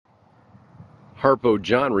Harpo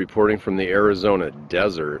John reporting from the Arizona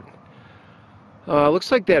desert.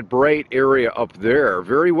 Looks like that bright area up there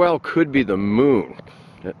very well could be the moon,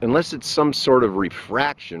 unless it's some sort of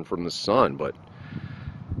refraction from the sun. But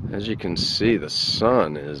as you can see, the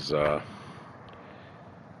sun is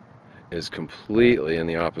completely in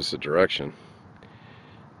the opposite direction.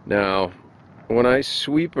 Now, when I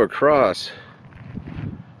sweep across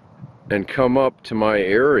and come up to my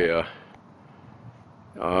area,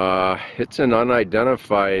 it's an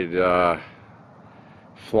unidentified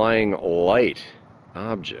flying light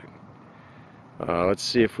object. Let's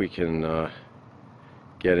see if we can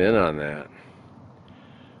get in on that.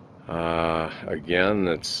 Again,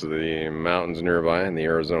 it's the mountains nearby in the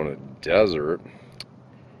Arizona desert,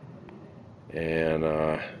 and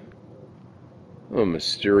a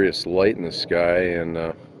mysterious light in the sky, and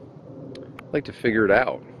I'd like to figure it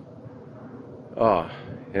out. Oh,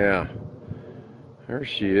 yeah, there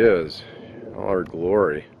she is, all her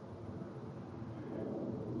glory.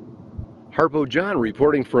 Harpo John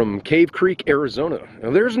reporting from Cave Creek, Arizona.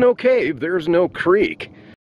 Now, there's no cave, there's no creek.